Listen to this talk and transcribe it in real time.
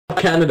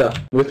Canada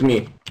with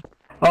me.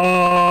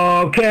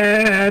 Oh,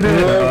 Canada.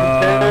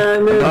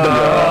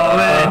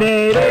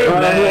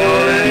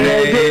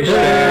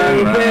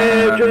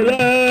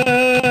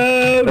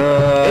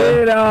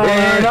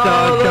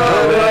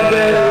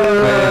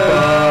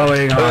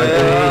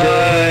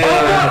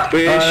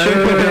 We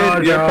should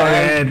put your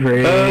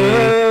country.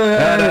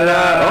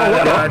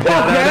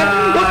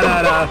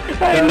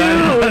 I knew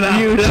it was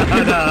you.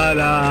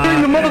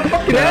 Bring the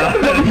motherfucking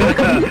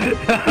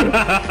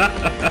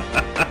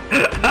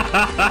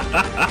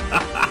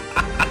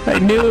I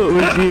knew it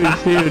was you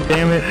too,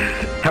 damn it.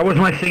 How was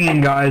my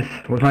singing, guys?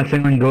 Was my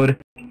singing good?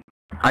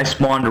 I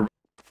spawned.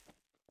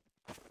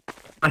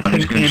 My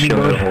singing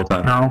good? The whole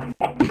time. No.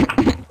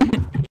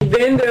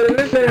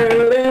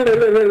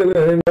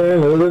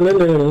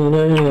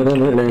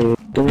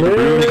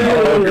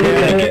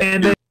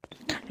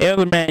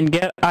 Yo, man,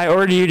 I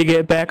order you to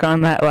get back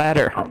on that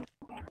ladder.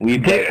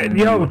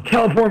 Yo,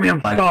 teleport me, I'm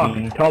stuck.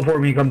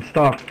 Teleport me, I'm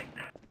stuck.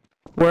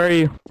 Where are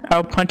you?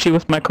 I'll punch you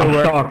with my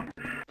crowbar. I'm stuck.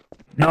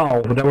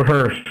 No, that would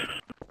hurt.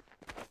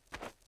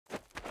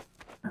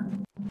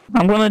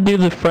 I'm gonna do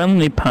the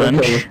friendly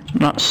punch,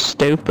 not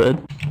stupid.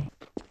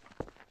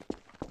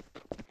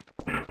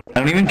 I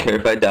don't even care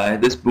if I die.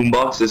 This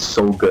boombox is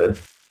so good.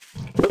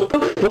 What the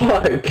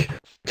fuck?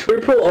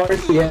 Triple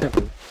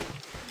RCM.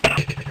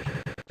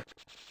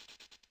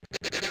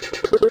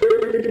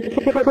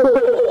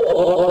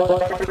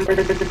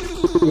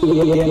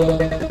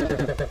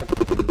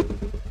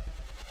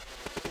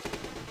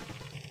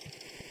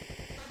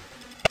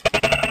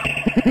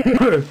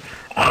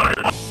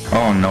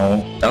 Oh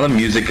no. Now the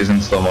music is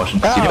in slow motion.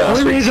 The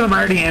only reason I'm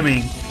already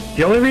aiming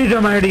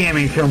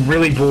is because I'm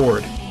really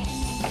bored.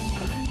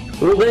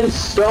 Well then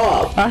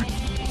stop! Huh?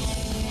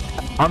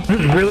 I'm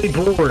just really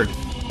bored.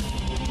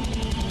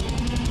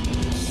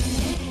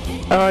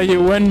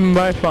 You win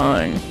by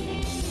flying.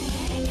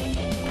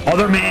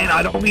 Other man,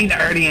 I don't mean to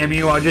RDM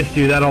you, I just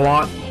do that a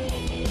lot.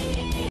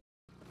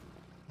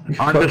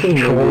 I'm just a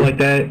troll like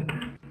that.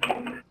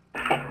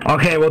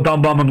 Okay, well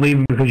dumb bum, I'm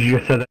leaving because you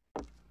just said that.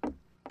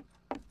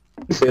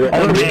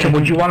 Other man,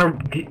 would you wanna...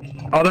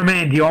 Other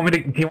man, do you want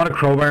to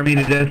crowbar me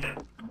to death?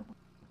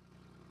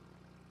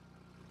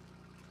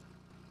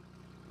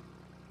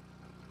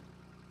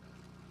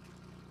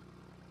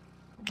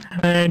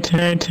 Hey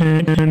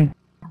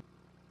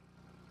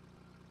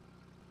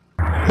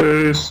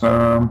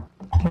Sam.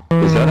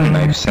 Is that a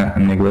knife set,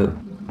 Niglet?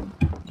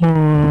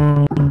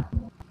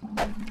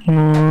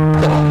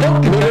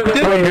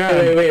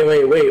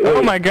 Wait.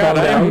 Oh my god,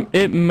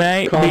 it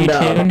might be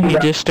Toon. He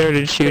just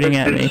started shooting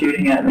at me.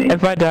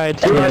 If I died,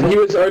 Toon. He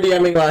was already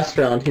aiming last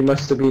round. He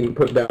must have been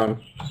put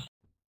down.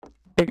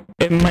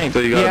 It might. So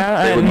you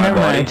yeah, never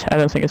mind. I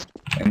don't think it's.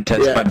 And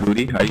test my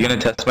booty? Are you gonna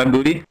test my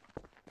booty?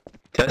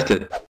 Test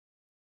it.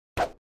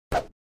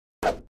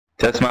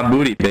 Test my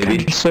booty, baby.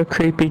 You're so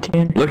creepy,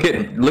 Toon. Look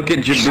at your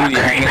booty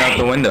hanging out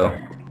the window.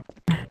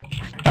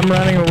 I'm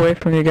running away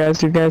from you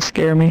guys. You guys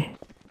scare me.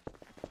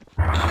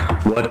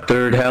 What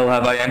third hell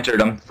have I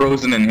entered? I'm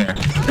frozen in here.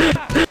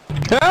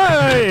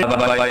 Hey!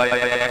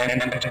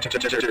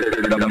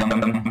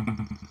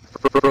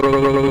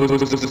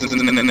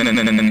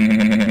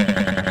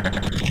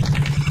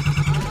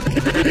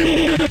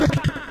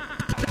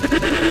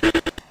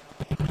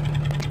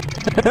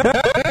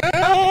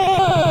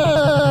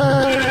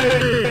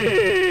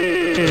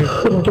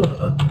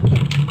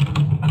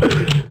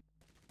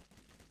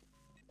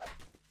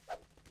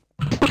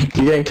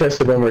 You're getting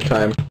tested one more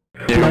time.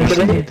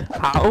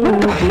 Ow,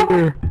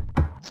 dear.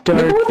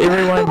 Start.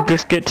 Everyone,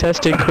 just get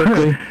tested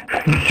quickly.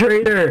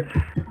 Traitor!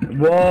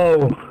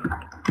 Whoa!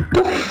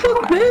 The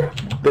fuck, man?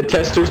 The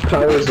tester's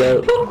power is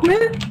out. Fuck,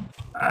 man?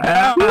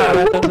 Ow,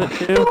 that doesn't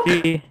feel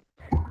G.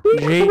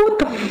 What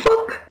the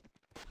fuck?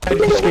 Why'd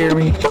you scare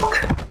me?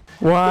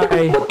 Why?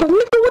 What the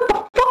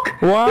fuck?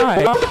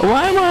 Why?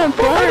 Why am I on I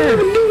fire? didn't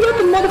even do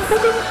nothing,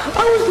 motherfucker. I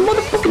was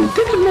motherfucking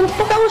different,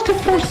 motherfucker. I was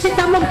just force sick,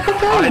 that motherfucker.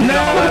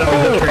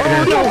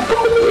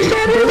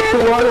 Does the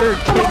water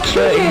take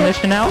the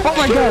ignition out? Oh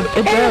my god,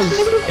 it does.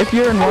 If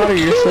you're in water,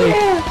 you're safe.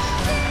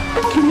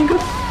 Fuck you, nigga.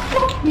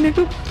 Fuck you,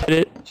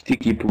 nigga.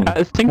 Sticky poon.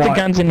 I think the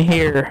gun's in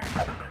here.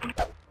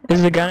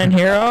 Is the gun in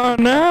here? Oh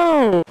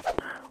no!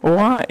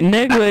 Why?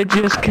 Niglet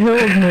just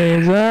killed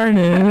me, darn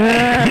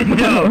it.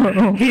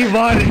 No, he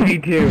wanted me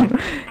to.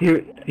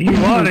 He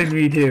wanted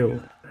me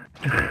to.